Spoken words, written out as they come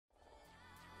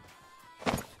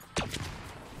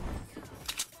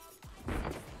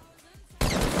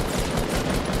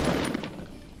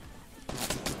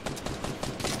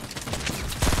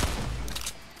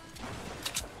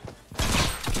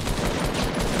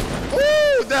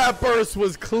That burst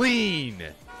was clean.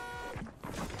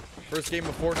 First game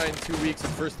of Fortnite in 2 weeks.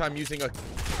 First time using a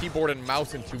keyboard and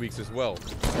mouse in 2 weeks as well.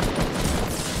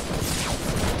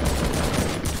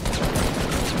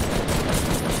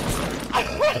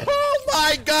 Oh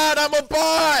my god, I'm a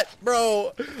bot!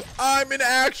 Bro, I'm an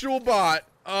actual bot.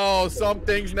 Oh, some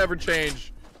things never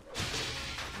change.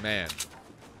 Man.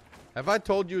 Have I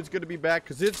told you it's good to be back?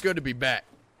 Because it's good to be back.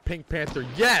 Pink Panther,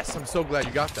 yes! I'm so glad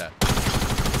you got that.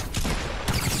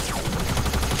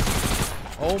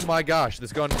 Oh my gosh,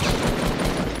 this gun.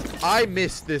 I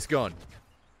missed this gun.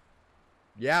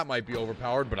 Yeah, it might be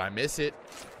overpowered, but I miss it.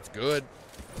 It's good.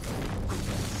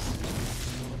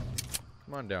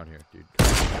 Come on down here, dude.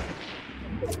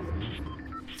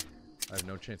 I have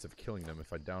no chance of killing them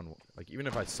if I down... Like, even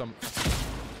if I some...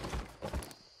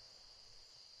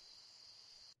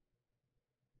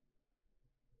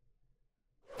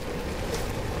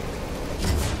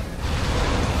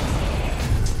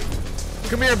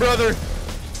 Come here, brother.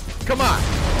 Come on.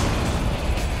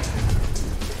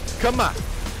 Come on.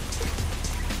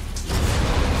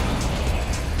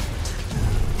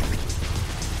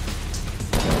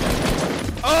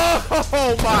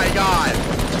 Oh my god.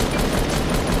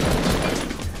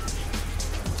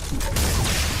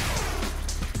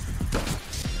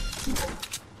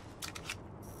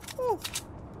 Oh.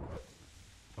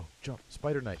 Oh, jump.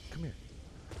 Spider Knight. Come here.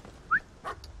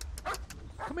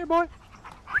 Come here, boy.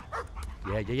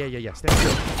 Yeah. Stand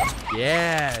still.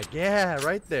 Yeah,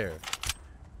 right there.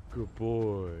 Good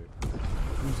boy.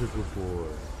 Who's a good boy?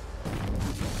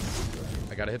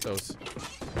 I gotta hit those.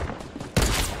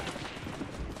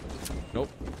 Nope.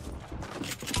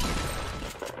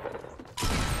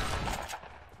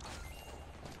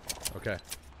 Okay.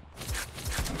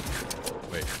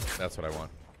 Wait, that's what I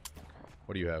want.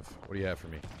 What do you have? What do you have for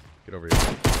me? Get over here.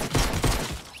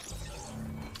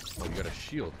 Oh, you got a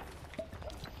shield.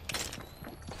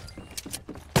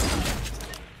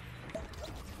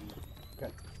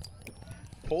 Okay.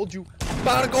 Told you.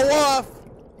 About to go off!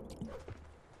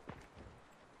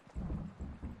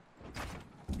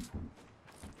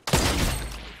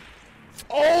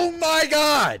 Oh my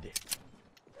god!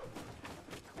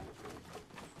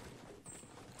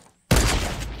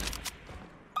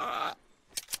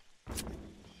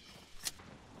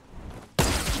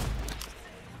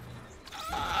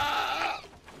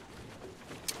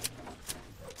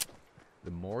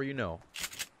 The more you know,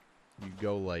 you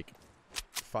go like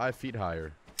 5 feet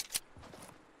higher.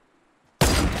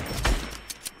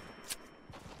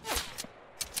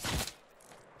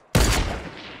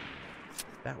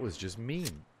 That was just mean.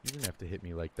 You didn't have to hit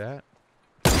me like that.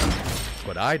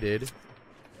 But I did.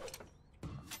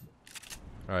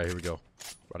 Alright, here we go.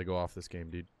 About to go off this game,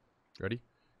 dude. Ready?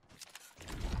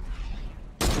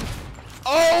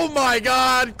 Oh my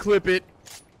god! Clip it.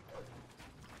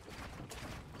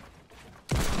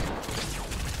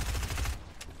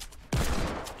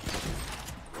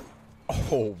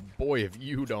 Oh boy, if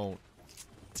you don't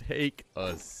take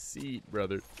a seat,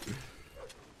 brother.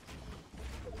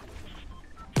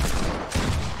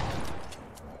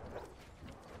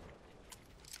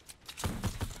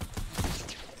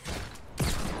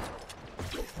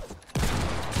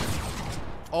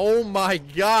 Oh my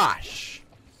gosh.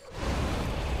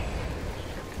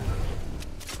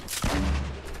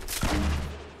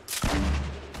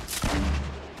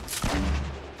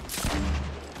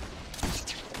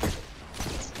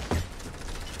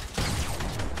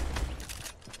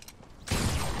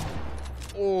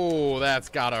 Oh, that's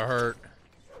gotta hurt.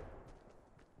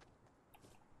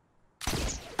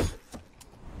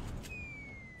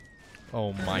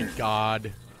 Oh my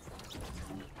god.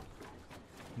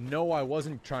 No, I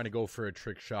wasn't trying to go for a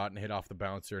trick shot and hit off the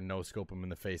bouncer and no scope him in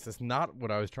the face. That's not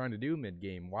what I was trying to do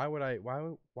mid-game. Why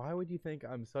would you think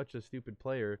I'm such a stupid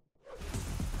player?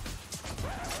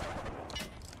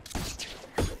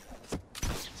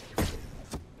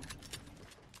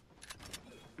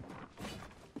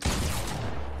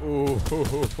 Ooh,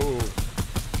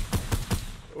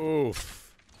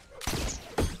 oof.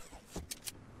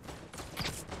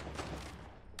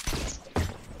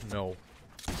 No.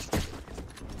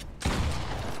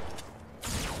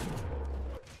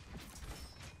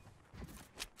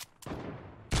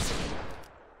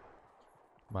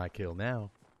 My kill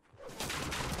now.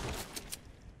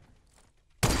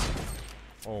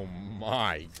 Oh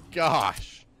my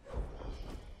gosh.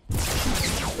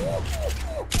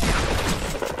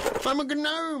 I'm a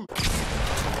gnome.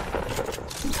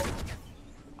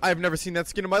 I've never seen that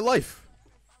skin in my life.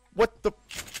 What the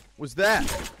was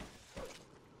that?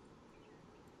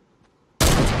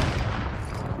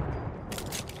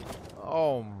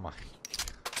 Oh my.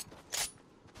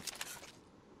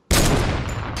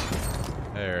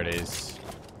 There it is.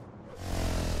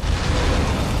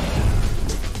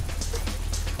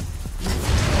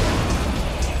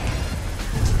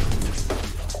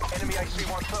 Enemy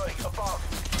AC-130 above.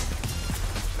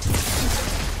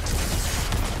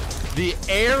 The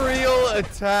aerial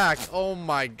attack. Oh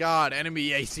my god.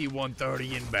 Enemy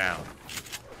AC-130 inbound.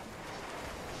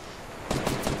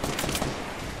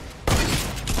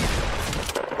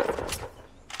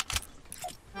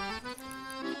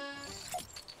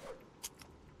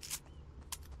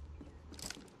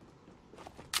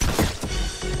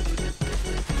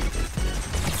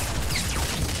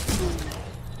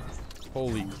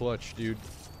 Holy clutch, dude.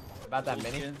 About that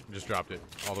mini? Just dropped it.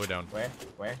 All the way down. Where?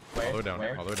 All the way down.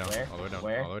 All the way down. All the way down.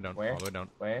 Where? All the way down. Where? All the way down.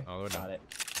 Where? All the way down. Got it.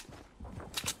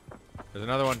 There's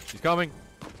another one. He's coming.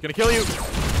 He's gonna kill you.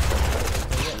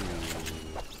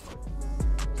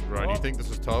 Ryan, you think this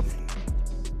is tough?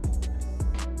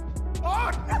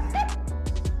 Oh!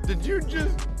 Did you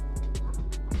just...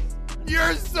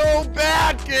 You're so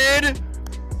bad, kid!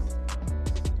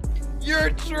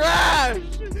 You're trash!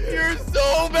 You're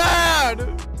so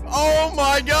bad! Oh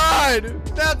my god!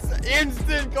 That's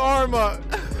instant karma!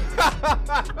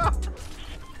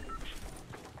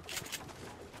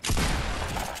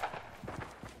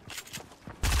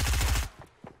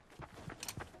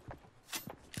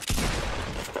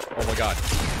 Oh my god.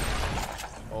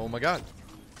 Oh my god.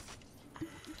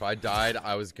 If I died,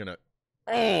 I was gonna...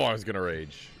 Oh, I was gonna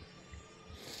rage.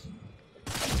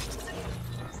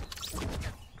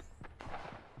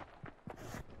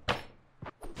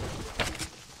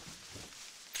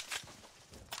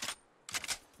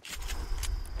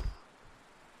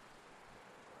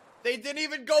 They didn't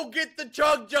even go get the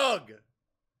chug jug.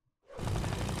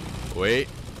 Wait.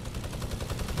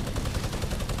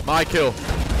 My kill.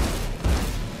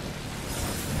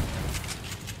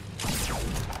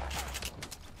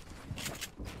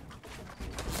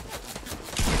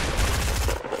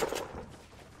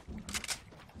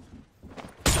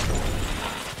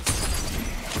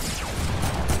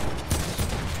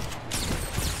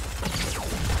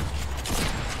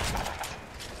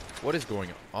 What is going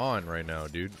on right now,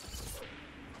 dude?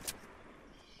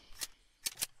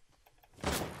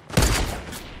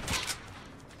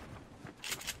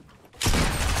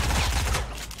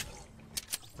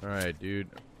 Alright, dude.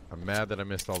 I'm mad that I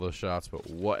missed all those shots, but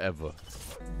whatever.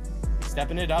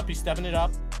 Stepping it up. He's stepping it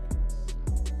up.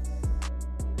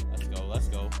 Let's go. Let's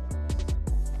go.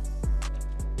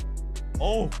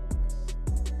 Oh.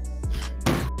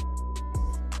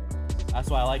 That's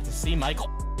what I like to see, Michael.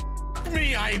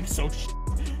 Me, I am so sh.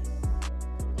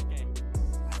 Okay.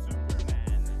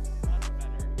 Superman. Much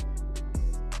better.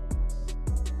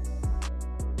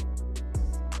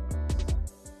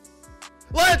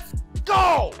 Let's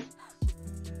go!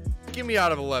 Give me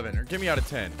out of 11 or give me out of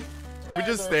 10. We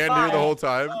just stand here the whole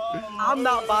time. I'm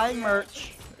not buying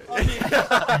merch.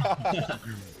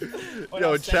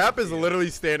 Yo, Chap is literally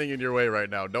standing in your way right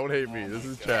now. Don't hate me. This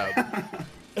is Chap.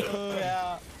 Oh,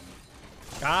 yeah.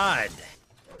 God.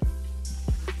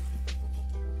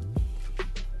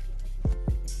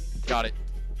 Got it.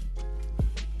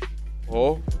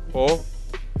 Oh, oh,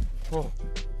 oh.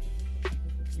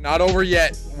 It's not over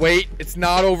yet. Wait, it's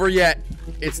not over yet.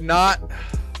 It's not.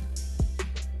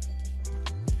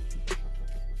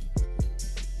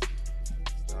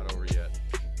 It's not over yet.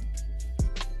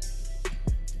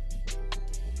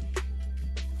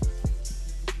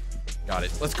 Got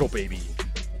it. Let's go, baby.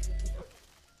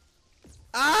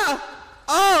 Ah!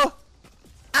 Oh!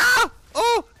 Ah!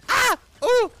 Oh! Ah!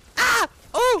 Oh! Ah!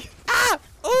 Oh! Ah!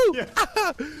 Oh!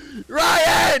 Ah!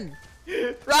 Ryan!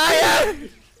 Ryan!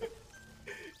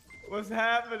 What's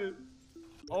happening?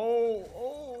 Oh,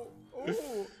 oh,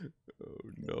 oh. Oh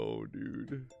no,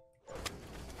 dude.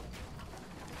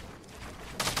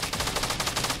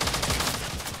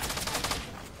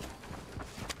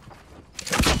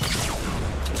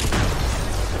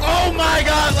 Oh my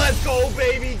god, let's go,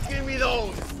 baby! Give me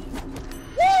those!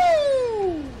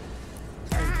 Woo!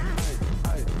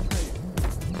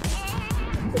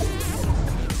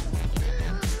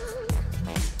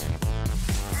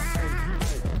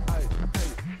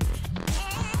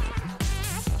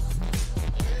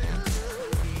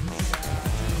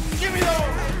 Give me those!